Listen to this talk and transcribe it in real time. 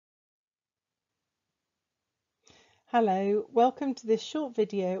Hello, welcome to this short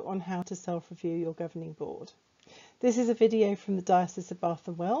video on how to self-review your governing board. This is a video from the Diocese of Bath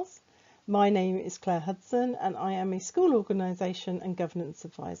and Wells. My name is Claire Hudson and I am a school organisation and governance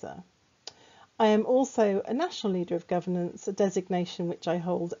advisor. I am also a National Leader of Governance, a designation which I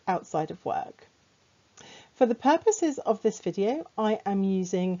hold outside of work. For the purposes of this video, I am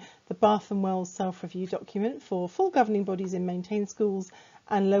using the Bath and Wells self-review document for full governing bodies in maintained schools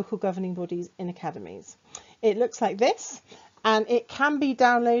and local governing bodies in academies. It looks like this and it can be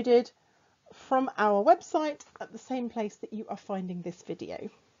downloaded from our website at the same place that you are finding this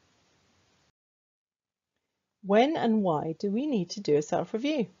video. When and why do we need to do a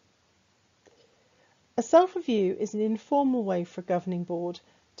self-review? A self-review is an informal way for a governing board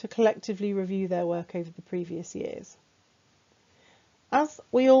to collectively review their work over the previous years. As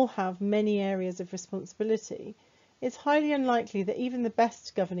we all have many areas of responsibility, it's highly unlikely that even the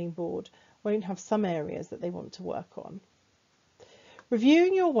best governing board won't have some areas that they want to work on.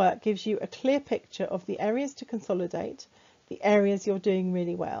 Reviewing your work gives you a clear picture of the areas to consolidate, the areas you're doing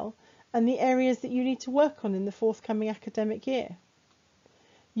really well, and the areas that you need to work on in the forthcoming academic year.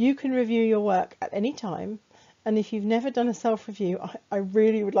 You can review your work at any time, and if you've never done a self-review, I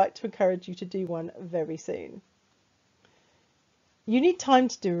really would like to encourage you to do one very soon. You need time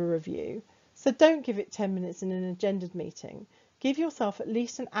to do a review, so don't give it 10 minutes in an agendaed meeting. Give yourself at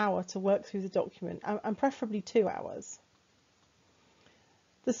least an hour to work through the document, and preferably 2 hours.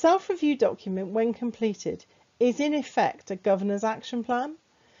 The self-review document, when completed, is in effect a governor's action plan,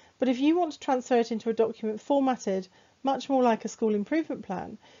 but if you want to transfer it into a document formatted much more like a school improvement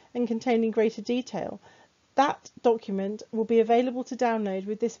plan and containing greater detail, that document will be available to download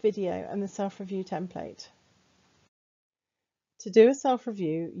with this video and the self-review template. To do a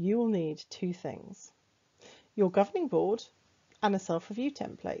self-review, you will need 2 things: your governing board and a self-review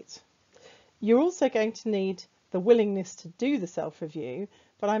template. You're also going to need the willingness to do the self-review,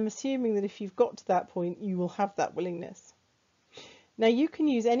 but I'm assuming that if you've got to that point, you will have that willingness. Now, you can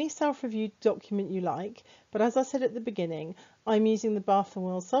use any self-review document you like, but as I said at the beginning, I'm using the Bath and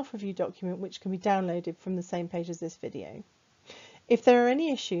Wells self-review document, which can be downloaded from the same page as this video. If there are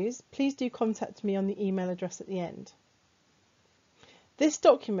any issues, please do contact me on the email address at the end. This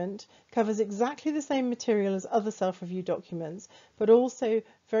document covers exactly the same material as other self-review documents, but also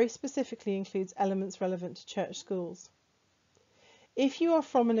very specifically includes elements relevant to church schools. If you are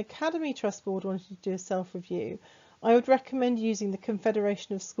from an Academy Trust Board wanting to do a self-review, I would recommend using the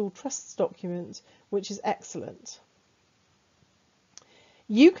Confederation of School Trusts document, which is excellent.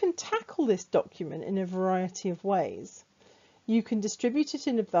 You can tackle this document in a variety of ways. You can distribute it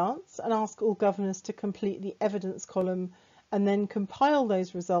in advance and ask all governors to complete the evidence column and then compile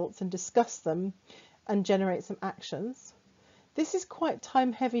those results and discuss them and generate some actions. This is quite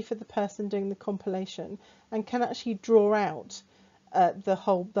time heavy for the person doing the compilation and can actually draw out the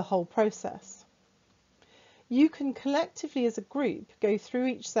whole process. You can collectively as a group go through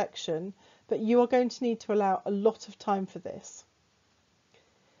each section, but you are going to need to allow a lot of time for this.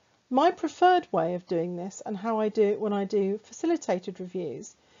 My preferred way of doing this, and how I do it when I do facilitated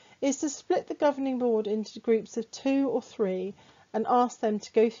reviews, is to split the governing board into groups of 2 or 3 and ask them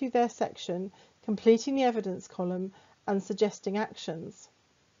to go through their section, completing the evidence column and suggesting actions.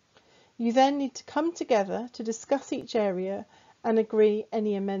 You then need to come together to discuss each area and agree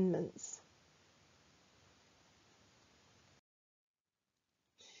any amendments.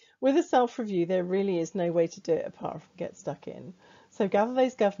 With a self-review, there really is no way to do it apart from get stuck in. So gather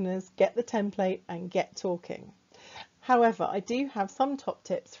those governors, get the template and get talking. However, I do have some top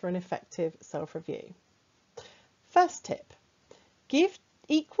tips for an effective self-review. First tip, give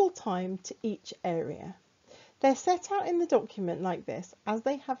equal time to each area. They're set out in the document like this as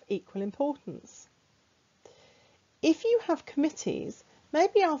they have equal importance. If you have committees,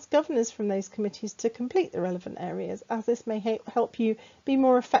 maybe ask governors from those committees to complete the relevant areas, as this may help you be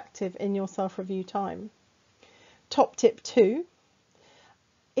more effective in your self-review time. Top tip 2,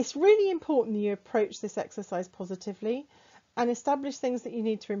 it's really important that you approach this exercise positively and establish things that you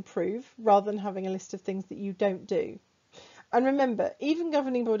need to improve rather than having a list of things that you don't do. And remember, even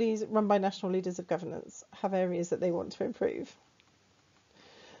governing bodies run by National Leaders of Governance have areas that they want to improve.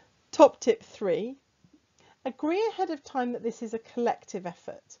 Top tip 3, agree ahead of time that this is a collective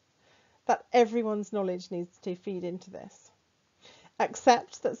effort, that everyone's knowledge needs to feed into this.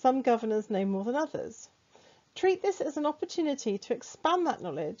 Accept that some governors know more than others. Treat this as an opportunity to expand that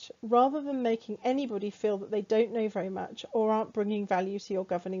knowledge rather than making anybody feel that they don't know very much or aren't bringing value to your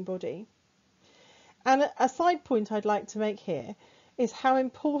governing body. And a side point I'd like to make here is how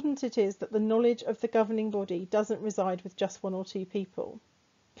important it is that the knowledge of the governing body doesn't reside with just 1 or 2 people.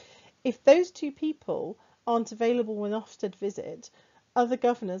 If those 2 people aren't available when Ofsted visit, other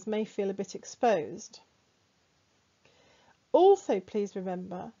governors may feel a bit exposed. Also, please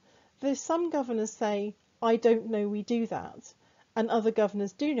remember that some governors say, I don't know we do that, and other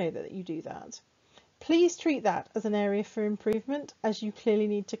governors do know that you do that. Please treat that as an area for improvement, as you clearly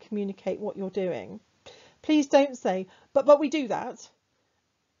need to communicate what you're doing. Please don't say, but we do that.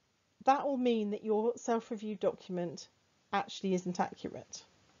 That will mean that your self-review document actually isn't accurate.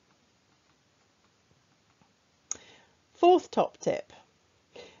 Fourth top tip.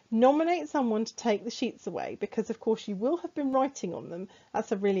 Nominate someone to take the sheets away, because of course you will have been writing on them.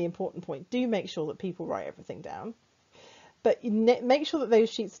 That's a really important point. Do make sure that people write everything down. But make sure that those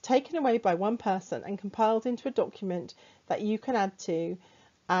sheets are taken away by one person and compiled into a document that you can add to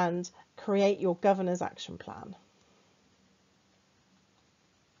and create your governor's action plan.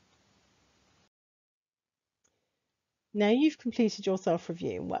 Now you've completed your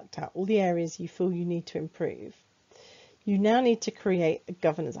self-review and worked out all the areas you feel you need to improve. You now need to create a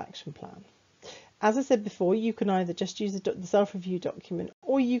governor's action plan. As I said before, you can either just use the self-review document,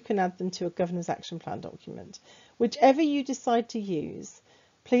 or you can add them to a governor's action plan document. Whichever you decide to use,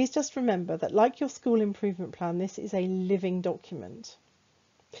 please just remember that, like your school improvement plan, this is a living document.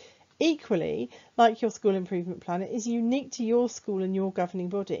 Equally, like your school improvement plan, it is unique to your school and your governing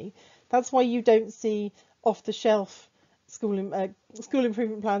body. That's why you don't see off-the-shelf school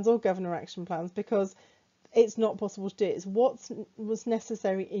improvement plans or governor action plans, because it's not possible to do it. It's what was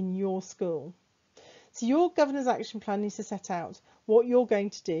necessary in your school. So your governor's action plan needs to set out what you're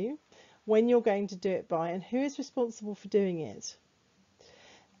going to do, when you're going to do it by, and who is responsible for doing it.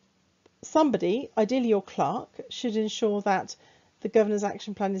 Somebody, ideally your clerk, should ensure that the governor's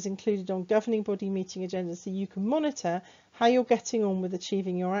action plan is included on governing body meeting agendas, so you can monitor how you're getting on with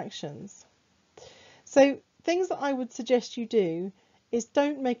achieving your actions. So things that I would suggest you do is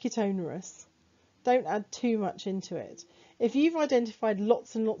don't make it onerous. Don't add too much into it. If you've identified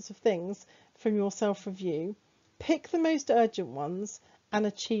lots and lots of things from your self-review, pick the most urgent ones and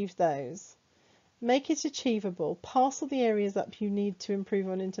achieve those. Make it achievable. Parcel the areas up you need to improve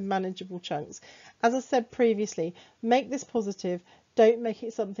on into manageable chunks. As I said previously, make this positive. Don't make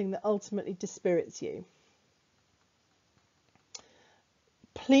it something that ultimately dispirits you.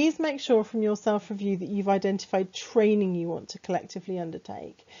 Please make sure from your self-review that you've identified training you want to collectively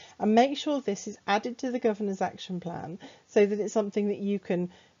undertake, and make sure this is added to the governor's action plan so that it's something that you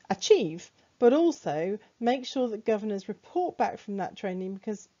can achieve, but also make sure that governors report back from that training,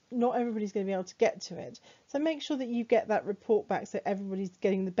 because not everybody's going to be able to get to it. So make sure that you get that report back so everybody's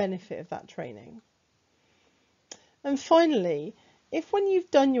getting the benefit of that training. And finally, if when you've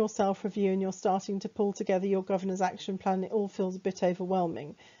done your self-review and you're starting to pull together your governor's action plan, it all feels a bit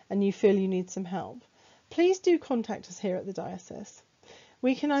overwhelming and you feel you need some help, please do contact us here at the diocese.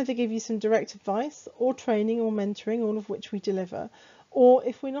 We can either give you some direct advice or training or mentoring, all of which we deliver, or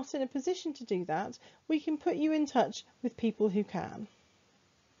if we're not in a position to do that, we can put you in touch with people who can.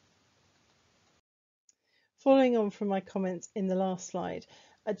 Following on from my comments in the last slide,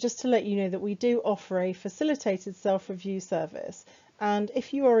 just to let you know that we do offer a facilitated self-review service, and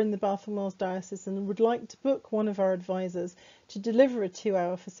if you are in the Bath and Wells Diocese and would like to book one of our advisors to deliver a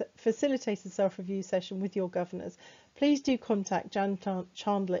 2-hour facilitated self-review session with your governors, please do contact Jan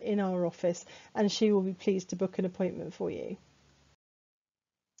Chandler in our office and she will be pleased to book an appointment for you.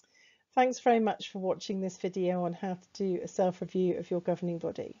 Thanks very much for watching this video on how to do a self-review of your governing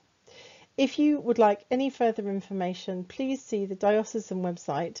body. If you would like any further information, please see the diocesan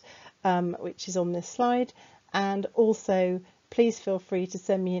website, which is on this slide, and also please feel free to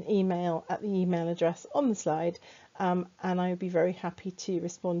send me an email at the email address on the slide, and I would be very happy to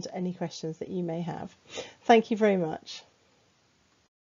respond to any questions that you may have. Thank you very much.